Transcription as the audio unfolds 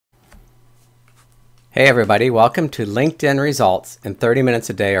Hey everybody, welcome to LinkedIn Results in 30 Minutes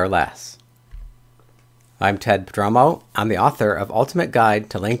a Day or Less. I'm Ted Prodromou. I'm the author of Ultimate Guide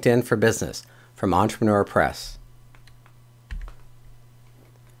to LinkedIn for Business from Entrepreneur Press.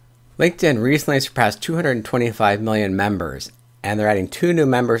 LinkedIn recently surpassed 225 million members, and they're adding 2 new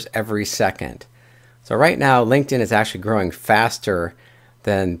members every second. So right now, LinkedIn is actually growing faster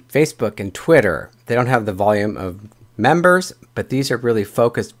than Facebook and Twitter. They don't have the volume of members, but these are really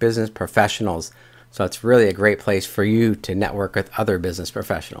focused business professionals. So it's really a great place for you to network with other business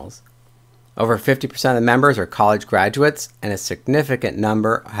professionals. Over 50% of the members are college graduates, and a significant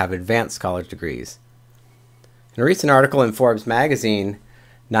number have advanced college degrees. In a recent article in Forbes magazine,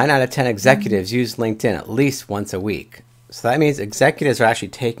 9 out of 10 executives use LinkedIn at least once a week. So that means executives are actually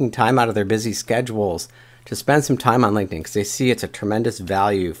taking time out of their busy schedules to spend some time on LinkedIn because they see it's a tremendous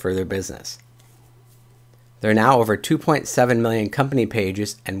value for their business. There are now over 2.7 million company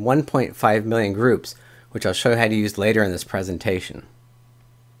pages and 1.5 million groups, which I'll show you how to use later in this presentation.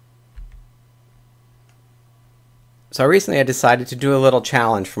 So recently I decided to do a little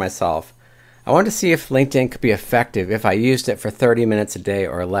challenge for myself. I wanted to see if LinkedIn could be effective if I used it for 30 minutes a day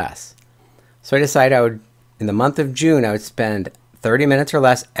or less. So I decided in the month of June, I would spend 30 minutes or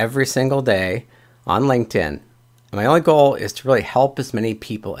less every single day on LinkedIn. And my only goal is to really help as many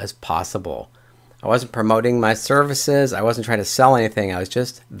people as possible. I wasn't promoting my services. I wasn't trying to sell anything. I was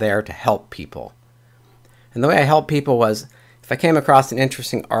just there to help people. And the way I help people was, if I came across an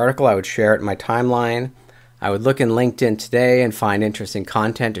interesting article, I would share it in my timeline. I would look in LinkedIn today and find interesting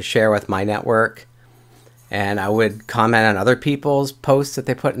content to share with my network. And I would comment on other people's posts that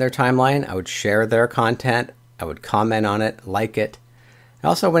they put in their timeline. I would share their content. I would comment on it, like it. I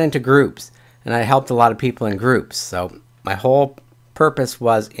also went into groups, and I helped a lot of people in groups. So my whole purpose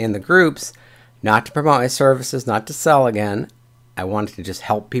was in the groups, not to promote my services, not to sell again. I wanted to just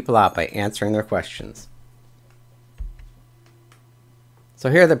help people out by answering their questions. So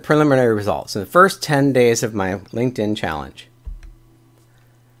here are the preliminary results. In the first 10 days of my LinkedIn challenge,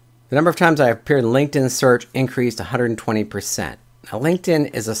 the number of times I appeared in LinkedIn search increased 120%. Now,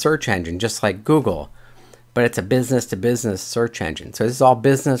 LinkedIn is a search engine just like Google, but it's a business-to-business search engine. So this is all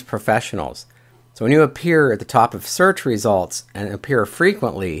business professionals. So when you appear at the top of search results and appear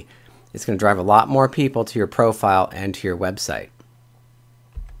frequently, it's going to drive a lot more people to your profile and to your website.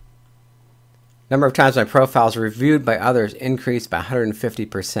 Number of times my profiles reviewed by others increased by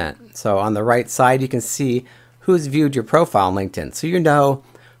 150%. So on the right side, you can see who's viewed your profile on LinkedIn. So you know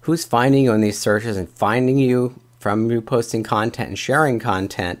who's finding you in these searches and finding you from you posting content and sharing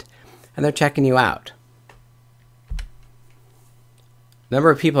content, and they're checking you out. Number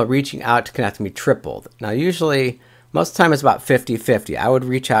of people reaching out to connect with me tripled. Now usually, most of the time it's about 50-50. I would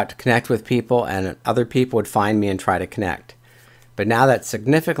reach out to connect with people and other people would find me and try to connect. But now that's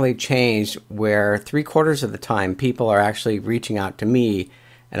significantly changed where 3/4 of the time people are actually reaching out to me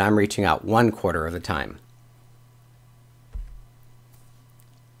and I'm reaching out 1/4 of the time.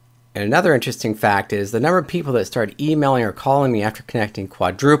 And another interesting fact is the number of people that started emailing or calling me after connecting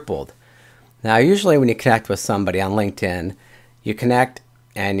quadrupled. Now usually when you connect with somebody on LinkedIn, you connect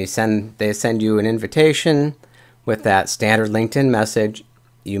and they send you an invitation with that standard LinkedIn message.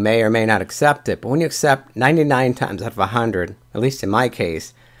 You may or may not accept it, but when you accept 99 times out of 100, at least in my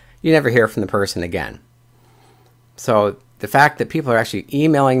case, you never hear from the person again. So the fact that people are actually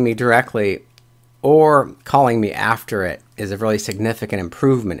emailing me directly or calling me after it is a really significant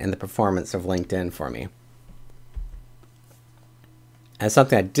improvement in the performance of LinkedIn for me. And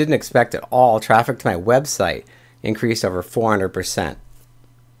something I didn't expect at all, traffic to my website increased over 400%.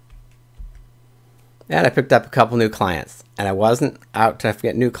 And I picked up a couple new clients. And I wasn't out to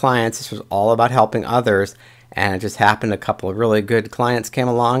get new clients. This was all about helping others. And it just happened a couple of really good clients came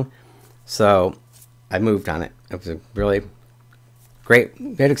along. So I moved on it. It was a really great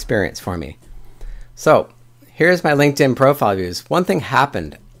experience for me. So here's my LinkedIn profile views. One thing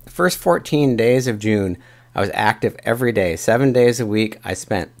happened. The first 14 days of June, I was active every day. 7 days a week. I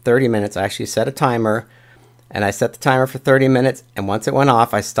spent 30 minutes. I actually set a timer. And I set the timer for 30 minutes. And once it went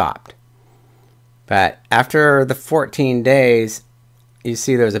off, I stopped. But after the 14 days, you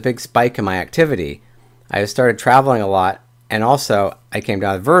see there was a big spike in my activity. I started traveling a lot, and also I came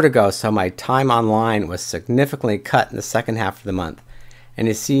down with vertigo, so my time online was significantly cut in the second half of the month. And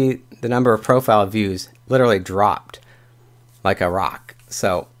you see the number of profile views literally dropped like a rock.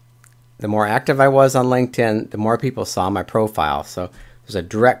 So the more active I was on LinkedIn, the more people saw my profile. So there's a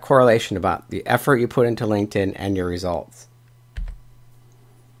direct correlation about the effort you put into LinkedIn and your results.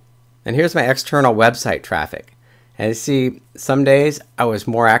 And here's my external website traffic. And you see, some days I was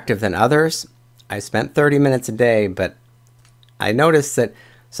more active than others. I spent 30 minutes a day, but I noticed that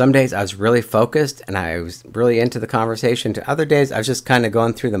Some days I was really focused and I was really into the conversation. To other days I was just kind of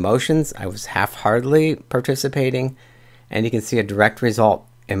going through the motions. I was half-heartedly participating, and you can see a direct result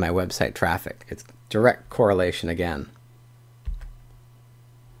in my website traffic. It's direct correlation again.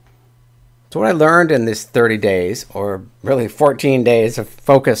 So what I learned in these 30 days, or really 14 days of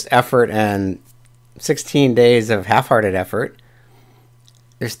focused effort and 16 days of half-hearted effort,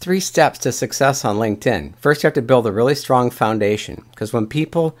 there's 3 steps to success on LinkedIn. First, you have to build a really strong foundation, because when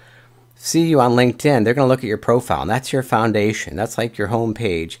people see you on LinkedIn, they're going to look at your profile, and that's your foundation. That's like your home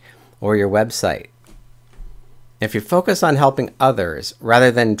page or your website. If you focus on helping others rather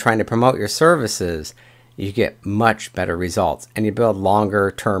than trying to promote your services, you get much better results and you build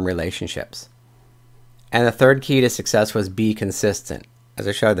longer term relationships. And the third key to success was be consistent. As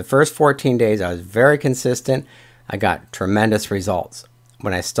I showed, the first 14 days I was very consistent. I got tremendous results.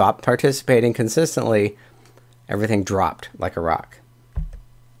 When I stopped participating consistently, everything dropped like a rock.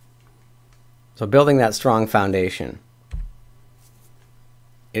 So building that strong foundation.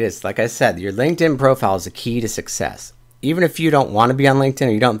 It is, like I said, your LinkedIn profile is the key to success. Even if you don't want to be on LinkedIn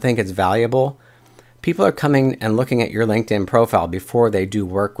or you don't think it's valuable, people are coming and looking at your LinkedIn profile before they do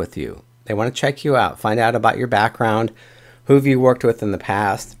work with you. They want to check you out, find out about your background, who have you worked with in the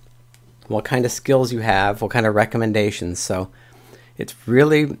past, what kind of skills you have, what kind of recommendations. So it's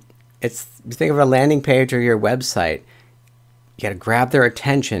you think of a landing page or your website, you got to grab their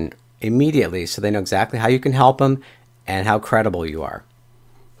attention immediately so they know exactly how you can help them and how credible you are.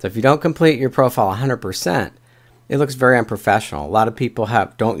 So if you don't complete your profile 100%, it looks very unprofessional. A lot of people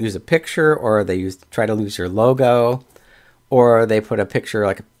don't use a picture, or they try to use your logo, or they put a picture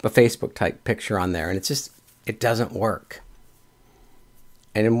like a Facebook type picture on there, and it doesn't work.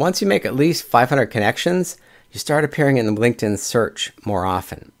 And then once you make at least 500 connections, you start appearing in the LinkedIn search more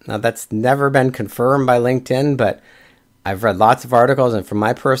often. Now that's never been confirmed by LinkedIn, but I've read lots of articles, and from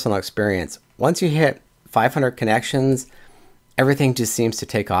my personal experience, once you hit 500 connections, everything just seems to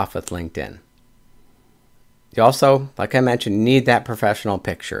take off with LinkedIn. You also, like I mentioned, need that professional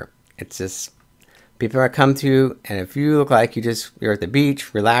picture. It's just, people are come to you, and if you look like you're at the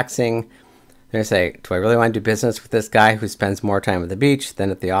beach, relaxing, they're going to say, do I really want to do business with this guy who spends more time at the beach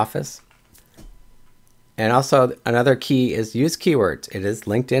than at the office? And also, another key is use keywords.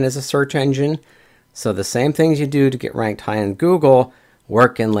 LinkedIn is a search engine, so the same things you do to get ranked high in Google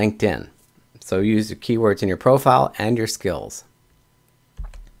work in LinkedIn. So use the keywords in your profile and your skills.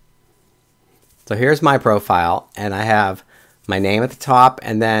 So here's my profile, and I have my name at the top,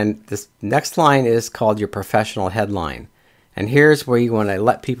 and then this next line is called your professional headline. And here's where you want to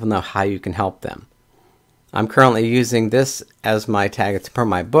let people know how you can help them. I'm currently using this as my tag for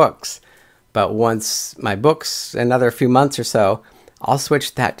my books, but once my books, another few months or so, I'll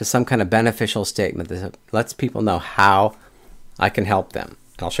switch that to some kind of beneficial statement that lets people know how I can help them.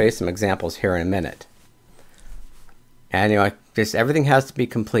 And I'll show you some examples here in a minute. And just everything has to be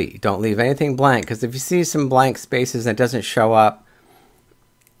complete. Don't leave anything blank, because if you see some blank spaces and it doesn't show up,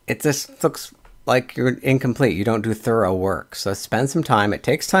 it just looks like you're incomplete. You don't do thorough work. So spend some time. It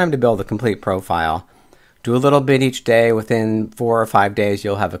takes time to build a complete profile. Do a little bit each day. Within 4 or 5 days,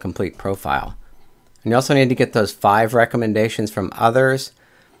 you'll have a complete profile. And you also need to get those 5 recommendations from others,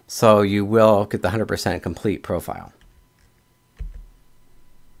 so you will get the 100% complete profile.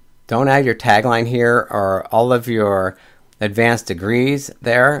 Don't add your tagline here or all of your advanced degrees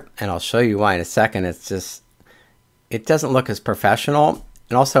there, and I'll show you why in a second. It doesn't look as professional.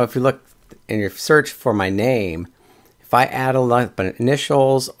 And also, if you look in your search for my name, if I add a lot of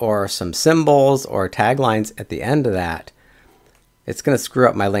initials or some symbols or taglines at the end of that, it's going to screw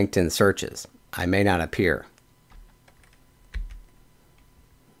up my LinkedIn searches. I may not appear.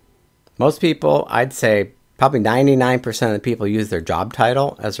 Most people, I'd say probably 99% of the people, use their job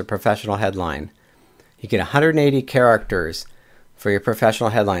title as their professional headline. You get 180 characters for your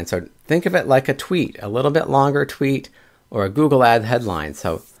professional headline. So think of it like a tweet, a little bit longer tweet, or a Google ad headline.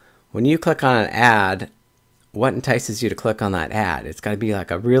 So when you click on an ad, what entices you to click on that ad? It's got to be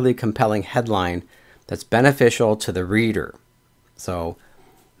like a really compelling headline that's beneficial to the reader. So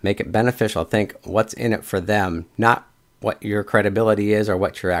make it beneficial. Think what's in it for them, not what your credibility is or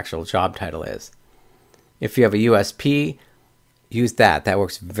what your actual job title is. If you have a USP, use that. That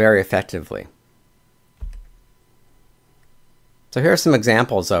works very effectively. So here are some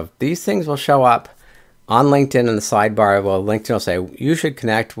examples of these things will show up on LinkedIn in the sidebar. Well, LinkedIn will say, you should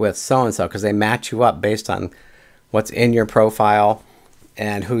connect with so-and-so, because they match you up based on what's in your profile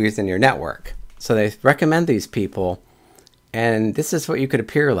and who is in your network. So they recommend these people, and this is what you could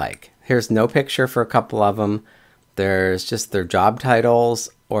appear like. Here's no picture for a couple of them. There's just their job titles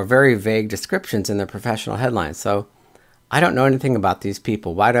or very vague descriptions in their professional headlines. So I don't know anything about these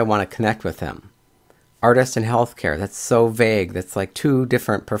people. Why do I want to connect with them? Artist in healthcare, that's so vague. That's like two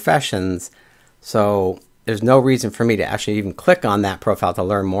different professions. So there's no reason for me to actually even click on that profile to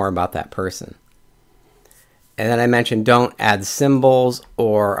learn more about that person. And then I mentioned don't add symbols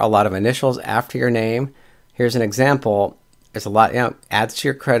or a lot of initials after your name. Here's an example. There's a lot, adds to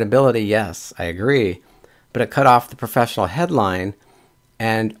your credibility. Yes, I agree. But it cut off the professional headline,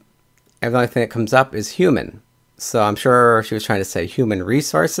 and the only thing that comes up is human. So I'm sure she was trying to say human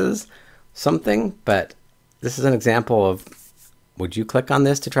resources, something, but this is an example of, would you click on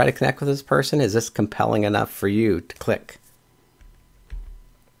this to try to connect with this person? Is this compelling enough for you to click?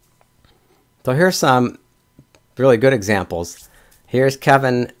 So here's some really good examples. Here's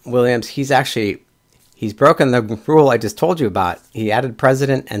Kevin Williams. He's broken the rule I just told you about. He added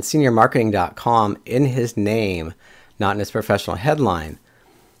president and seniormarketing.com in his name, not in his professional headline.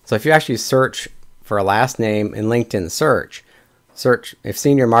 So if you actually search for a last name in LinkedIn search if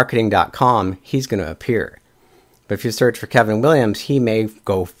seniormarketing.com, he's going to appear. But if you search for Kevin Williams, he may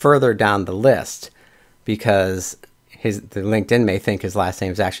go further down the list because the LinkedIn may think his last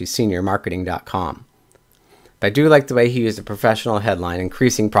name is actually seniormarketing.com. But I do like the way he used a professional headline,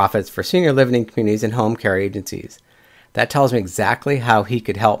 increasing profits for senior living communities and home care agencies. That tells me exactly how he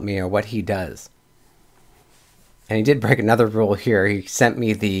could help me or what he does. And he did break another rule here. He sent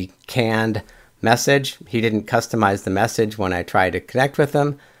me the canned message. He didn't customize the message when I tried to connect with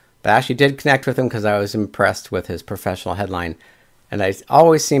him, but I actually did connect with him because I was impressed with his professional headline. And I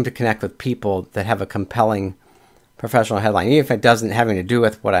always seem to connect with people that have a compelling professional headline, even if it doesn't have anything to do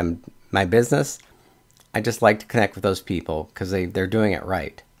with my business. I just like to connect with those people because they're doing it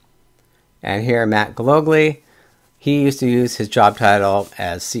right. And here, Matt Glogli, he used to use his job title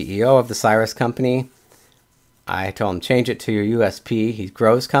as CEO of the Cyrus Company. I told him change it to your USP. He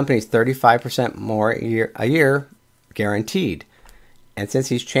grows companies 35% more a year, guaranteed. And since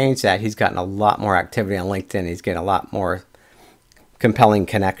he's changed that, he's gotten a lot more activity on LinkedIn. He's getting a lot more compelling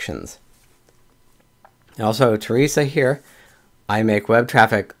connections. Also, Teresa here, I make web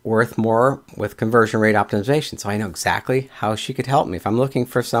traffic worth more with conversion rate optimization. So I know exactly how she could help me. If I'm looking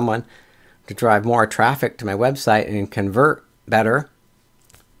for someone to drive more traffic to my website and convert better,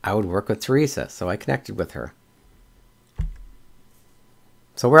 I would work with Teresa. So I connected with her.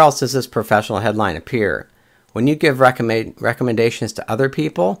 So where else does this professional headline appear? When you give recommendations to other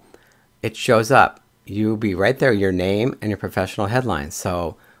people, it shows up. You'll be right there, your name and your professional headline.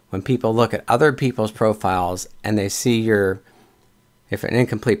 So when people look at other people's profiles and they see if an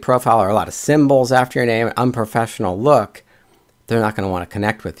incomplete profile or a lot of symbols after your name, unprofessional look, they're not going to want to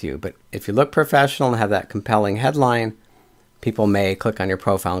connect with you. But if you look professional and have that compelling headline, people may click on your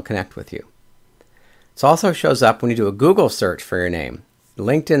profile and connect with you. It also shows up when you do a Google search for your name.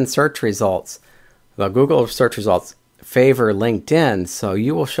 LinkedIn search results, the Google search results favor LinkedIn, so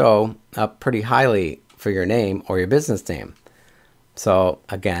you will show up pretty highly for your name or your business name. So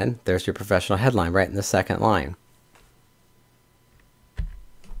again, there's your professional headline right in the second line.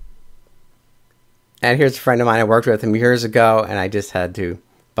 And here's a friend of mine. I worked with him years ago, and I just had to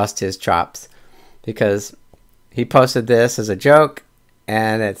bust his chops because he posted this as a joke,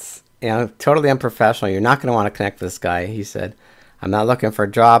 and it's totally unprofessional. You're not going to want to connect with this guy. He said, I'm not looking for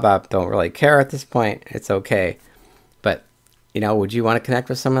a job. I don't really care at this point. It's okay. But, would you want to connect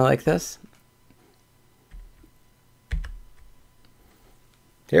with someone like this?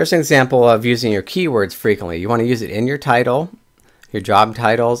 Here's an example of using your keywords frequently. You want to use it in your title, your job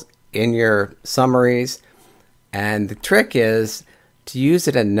titles, in your summaries. And the trick is to use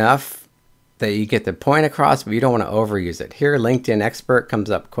it enough that you get the point across, but you don't want to overuse it. Here, LinkedIn Expert comes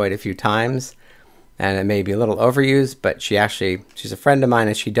up quite a few times. And it may be a little overused, but she's a friend of mine,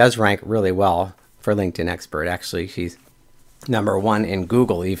 and she does rank really well for LinkedIn Expert. Actually, she's #1 in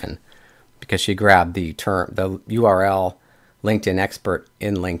Google even, because she grabbed the URL LinkedIn Expert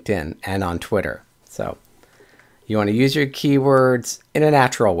in LinkedIn and on Twitter. So you want to use your keywords in a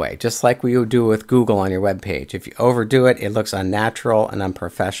natural way, just like we would do with Google on your web page. If you overdo it, it looks unnatural and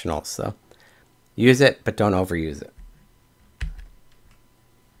unprofessional. So use it, but don't overuse it.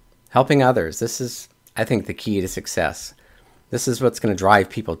 Helping others. This is, I think, the key to success. This is what's going to drive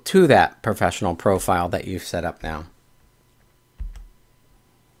people to that professional profile that you've set up now.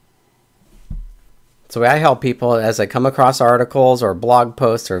 So I help people as I come across articles or blog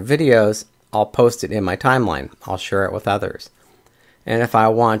posts or videos, I'll post it in my timeline. I'll share it with others. And if I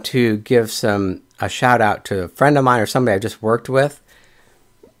want to give a shout out to a friend of mine or somebody I just worked with,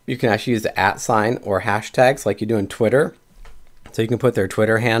 you can actually use the @ or hashtags like you do in Twitter. So you can put their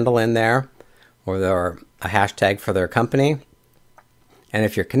Twitter handle in there or a hashtag for their company. And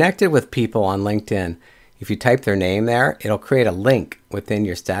if you're connected with people on LinkedIn, If you type their name there, it'll create a link within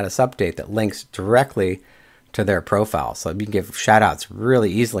your status update that links directly to their profile. So you can give shout outs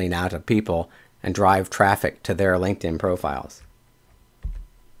really easily now to people and drive traffic to their LinkedIn profiles.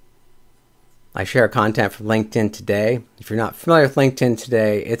 I share content from LinkedIn Today. If you're not familiar with LinkedIn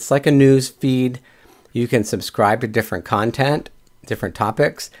Today, it's like a news feed. You can subscribe to different content, different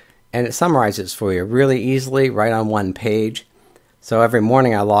topics, and it summarizes for you really easily right on one page. So every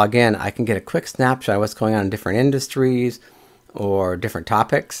morning I log in, I can get a quick snapshot of what's going on in different industries or different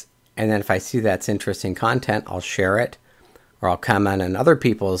topics. And then if I see that's interesting content, I'll share it, or I'll comment on other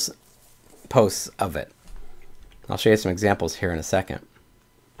people's posts of it. I'll show you some examples here in a second.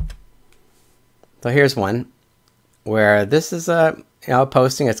 So here's one where this is a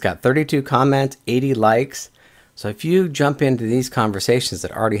posting. It's got 32 comments, 80 likes. So if you jump into these conversations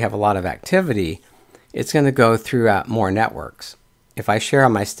that already have a lot of activity, it's going to go throughout more networks. If I share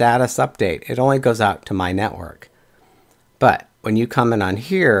on my status update, it only goes out to my network. But when you comment on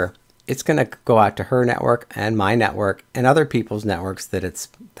here, it's going to go out to her network and my network and other people's networks that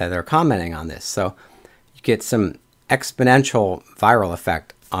are commenting on this. So you get some exponential viral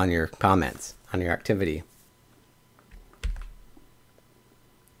effect on your comments, on your activity.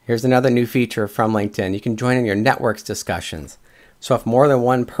 Here's another new feature from LinkedIn. You can join in your network's discussions. So if more than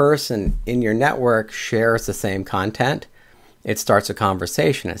one person in your network shares the same content, it starts a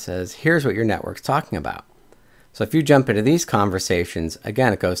conversation. It says, here's what your network's talking about. So if you jump into these conversations,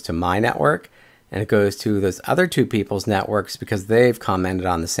 again, it goes to my network and it goes to those other two people's networks because they've commented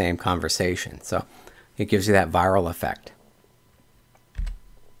on the same conversation. So it gives you that viral effect.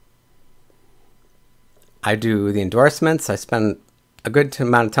 I do the endorsements. I spend a good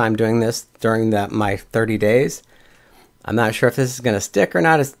amount of time doing this during my 30 days. I'm not sure if this is going to stick or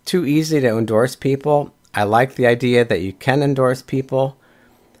not. It's too easy to endorse people. I like the idea that you can endorse people,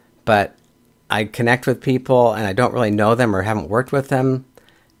 but I connect with people and I don't really know them or haven't worked with them,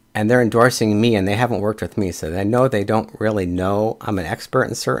 and they're endorsing me and they haven't worked with me, so I know they don't really know I'm an expert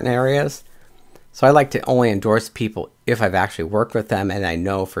in certain areas. So I like to only endorse people if I've actually worked with them and I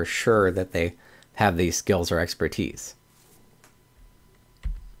know for sure that they have these skills or expertise.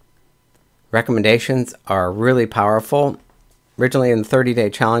 Recommendations are really powerful. Originally in the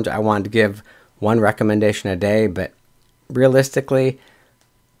 30-day challenge, I wanted to give one recommendation a day, but realistically,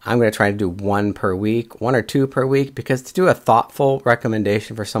 I'm going to try to do one per week, one or two per week, because to do a thoughtful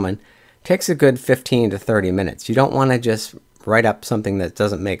recommendation for someone takes a good 15 to 30 minutes. You don't want to just write up something that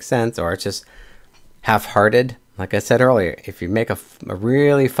doesn't make sense or it's just half-hearted. Like I said earlier, if you make a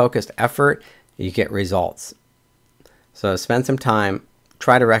really focused effort, you get results. So spend some time,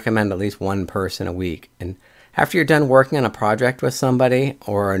 try to recommend at least one person a week. And after you're done working on a project with somebody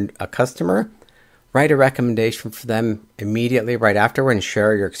or a customer, write a recommendation for them immediately right afterward and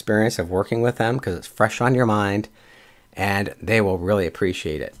share your experience of working with them because it's fresh on your mind and they will really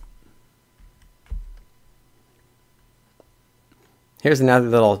appreciate it. Here's another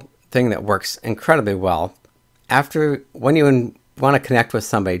little thing that works incredibly well. When you want to connect with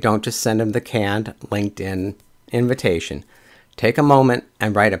somebody, don't just send them the canned LinkedIn invitation. Take a moment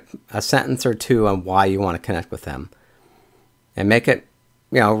and write a sentence or two on why you want to connect with them, and make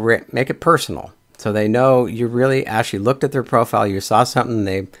it personal. So they know you really actually looked at their profile, you saw something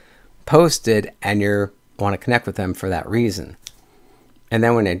they posted, and you want to connect with them for that reason. And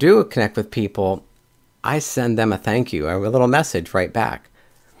then when they do connect with people, I send them a thank you, or a little message right back.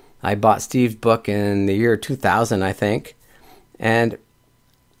 I bought Steve's book in the year 2000, I think, and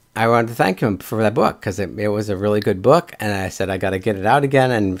I wanted to thank him for that book because it was a really good book, and I said I got to get it out again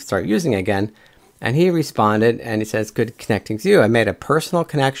and start using it again. And he responded and he says, good connecting to you. I made a personal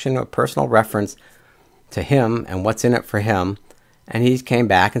connection, a personal reference to him and what's in it for him. And he came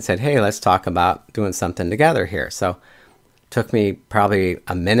back and said, hey, let's talk about doing something together here. So it took me probably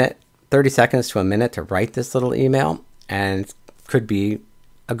a minute, 30 seconds to a minute to write this little email, and it could be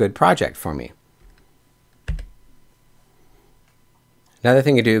a good project for me. Another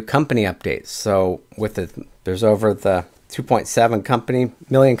thing you do, company updates. So there's over the 2.7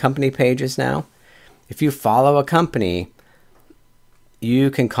 million company pages now. If you follow a company,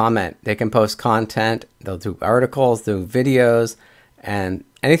 you can comment. They can post content. They'll do articles, do videos, and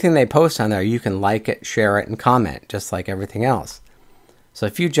anything they post on there, you can like it, share it, and comment, just like everything else. So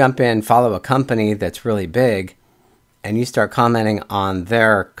if you jump in, follow a company that's really big, and you start commenting on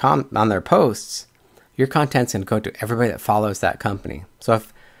their posts, your content's going to go to everybody that follows that company. So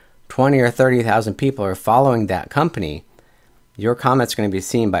if 20 or 30,000 people are following that company, your comment's going to be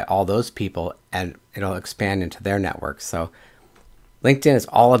seen by all those people, and it'll expand into their network. So LinkedIn is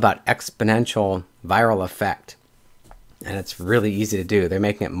all about exponential viral effect, and it's really easy to do. They're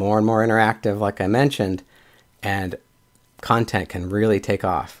making it more and more interactive, like I mentioned, and content can really take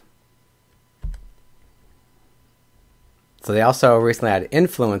off. So they also recently had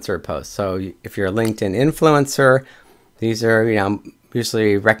influencer posts. So if you're a LinkedIn influencer, these are,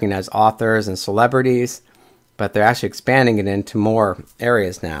 usually recognized authors and celebrities, but they're actually expanding it into more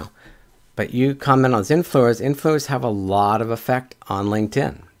areas now. But you comment on influencers have a lot of effect on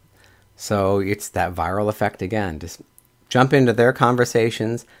LinkedIn. So it's that viral effect again. Just jump into their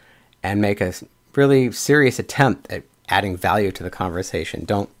conversations and make a really serious attempt at adding value to the conversation.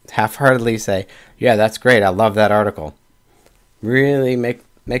 Don't half-heartedly say, yeah, that's great, I love that article. Really make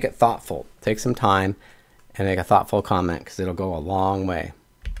it thoughtful. Take some time and make a thoughtful comment, because it'll go a long way.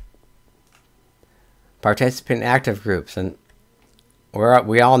 Participate in active groups. And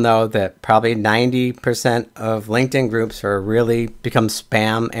we all know that probably 90% of LinkedIn groups are really become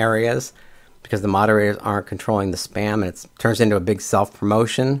spam areas because the moderators aren't controlling the spam, and it turns into a big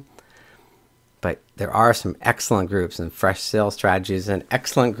self-promotion. But there are some excellent groups, and Fresh Sales Strategies, an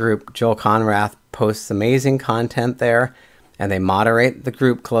excellent group. Joel Conrath posts amazing content there, and they moderate the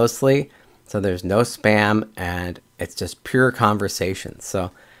group closely, so there's no spam, and it's just pure conversation.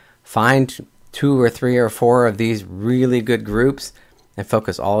 So find 2 or 3 or 4 of these really good groups and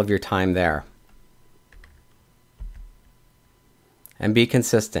focus all of your time there. And be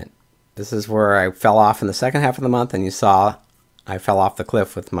consistent. This is where I fell off in the second half of the month, and you saw I fell off the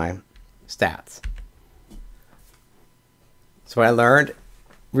cliff with my stats. So what I learned,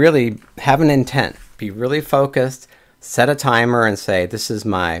 really have an intent. Be really focused. Set a timer and say,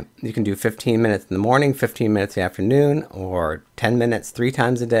 you can do 15 minutes in the morning, 15 minutes in the afternoon, or 10 minutes 3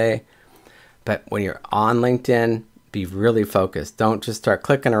 times a day. But when you're on LinkedIn, be really focused. Don't just start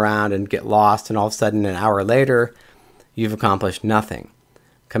clicking around and get lost, and all of a sudden an hour later, you've accomplished nothing.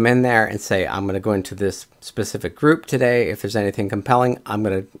 Come in there and say, I'm going to go into this specific group today. If there's anything compelling, I'm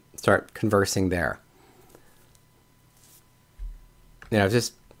going to start conversing there.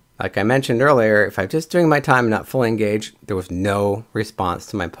 Just like I mentioned earlier, if I'm just doing my time and not fully engaged, there was no response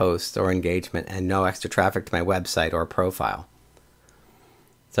to my posts or engagement and no extra traffic to my website or profile.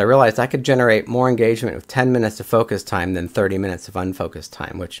 So I realized I could generate more engagement with 10 minutes of focus time than 30 minutes of unfocused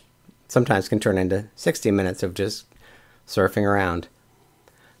time, which sometimes can turn into 60 minutes of just surfing around.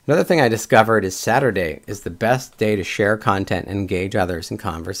 Another thing I discovered is Saturday is the best day to share content and engage others in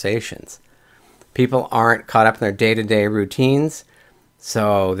conversations. People aren't caught up in their day-to-day routines,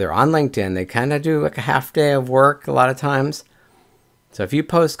 so they're on LinkedIn. They kind of do like a half day of work a lot of times. So if you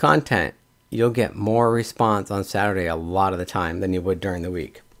post content, you'll get more response on Saturday a lot of the time than you would during the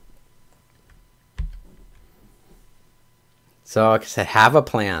week. So like I said, have a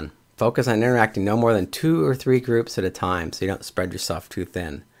plan. Focus on interacting no more than 2 or 3 groups at a time so you don't spread yourself too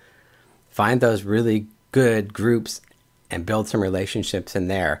thin. Find those really good groups and build some relationships in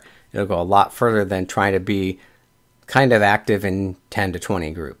there. It'll go a lot further than trying to be kind of active in 10 to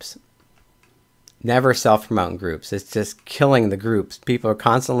 20 groups. Never self-promote in groups. It's just killing the groups. People are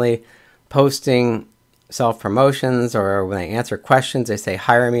constantly posting self-promotions, or when they answer questions, they say,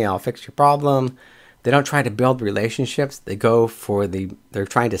 hire me, I'll fix your problem. They don't try to build relationships. They go for they're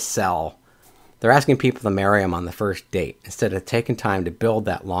trying to sell. They're asking people to marry them on the first date instead of taking time to build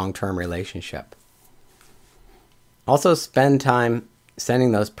that long-term relationship. Also spend time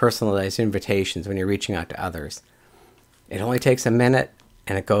sending those personalized invitations when you're reaching out to others. It only takes a minute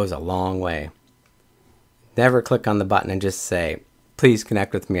and it goes a long way. Never click on the button and just say, please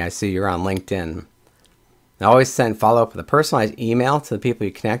connect with me, I see you're on LinkedIn. And always follow up with a personalized email to the people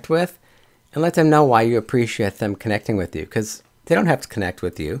you connect with and let them know why you appreciate them connecting with you, because they don't have to connect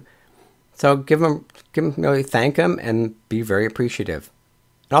with you. So really thank them and be very appreciative.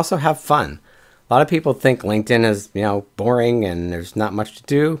 And also have fun. A lot of people think LinkedIn is, boring and there's not much to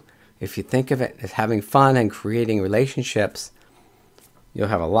do. If you think of it as having fun and creating relationships, you'll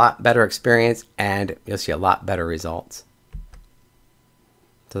have a lot better experience and you'll see a lot better results.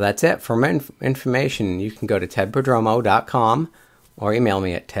 So that's it. For more information, you can go to tedprodromo.com or email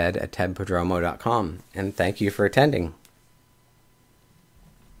me at ted@tedprodromo.com. And thank you for attending.